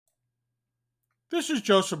This is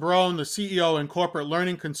Joseph Barone, the CEO and corporate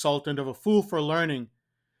learning consultant of A Fool for Learning,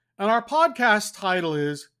 and our podcast title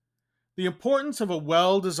is The Importance of a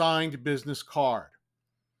Well-Designed Business Card.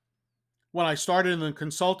 When I started in the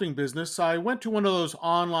consulting business, I went to one of those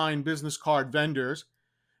online business card vendors,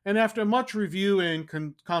 and after much review and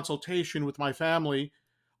consultation with my family,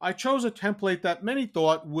 I chose a template that many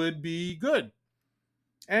thought would be good.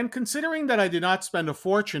 And considering that I did not spend a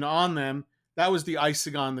fortune on them, that was the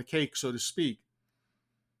icing on the cake, so to speak.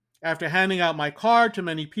 After handing out my card to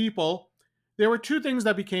many people, there were two things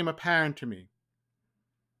that became apparent to me.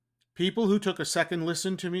 People who took a second to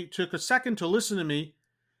listen to me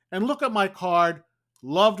and look at my card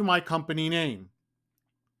loved my company name.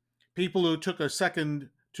 People who took a second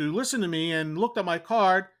to listen to me and looked at my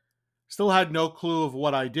card still had no clue of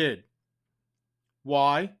what I did.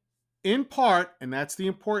 Why? In part, and that's the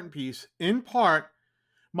important piece, in part,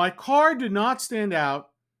 my card did not stand out,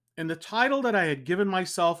 and the title that I had given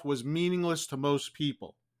myself was meaningless to most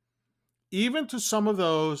people, even to some of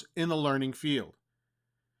those in the learning field.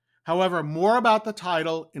 However, more about the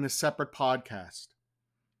title in a separate podcast.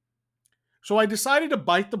 So I decided to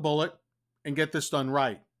bite the bullet and get this done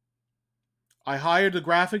right. I hired the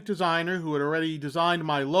graphic designer who had already designed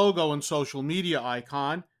my logo and social media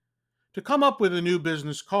icon to come up with a new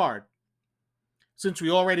business card. Since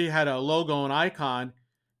we already had a logo and icon,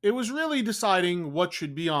 it was really deciding what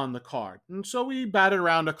should be on the card, and so we batted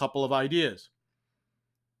around a couple of ideas.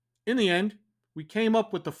 In the end, we came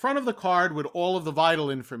up with the front of the card with all of the vital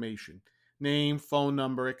information, name, phone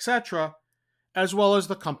number, etc., as well as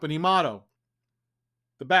the company motto.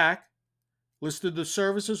 The back listed the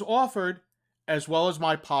services offered, as well as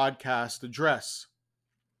my podcast address.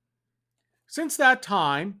 Since that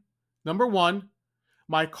time, number one,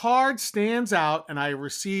 my card stands out and I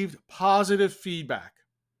received positive feedback.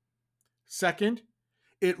 Second,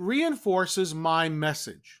 it reinforces my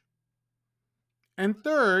message. And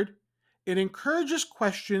third, it encourages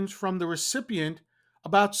questions from the recipient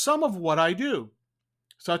about some of what I do,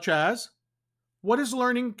 such as, what is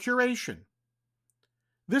learning curation?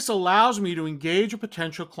 This allows me to engage a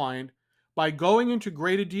potential client by going into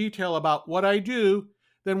greater detail about what I do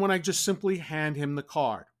than when I just simply hand him the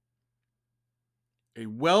card. A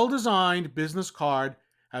well-designed business card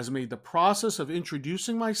has made the process of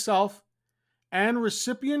introducing myself and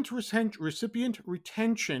recipient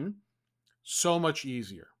retention so much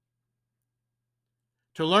easier.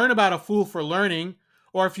 To learn about A Fool for Learning,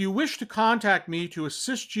 or if you wish to contact me to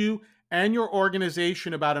assist you and your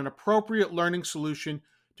organization about an appropriate learning solution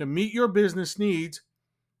to meet your business needs,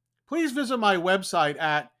 please visit my website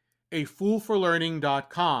at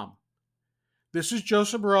afoolforlearning.com. This is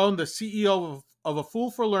Joseph Barone, the CEO of A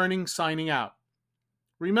Fool for Learning, signing out.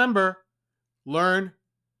 Remember, learn,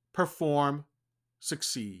 perform,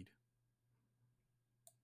 succeed.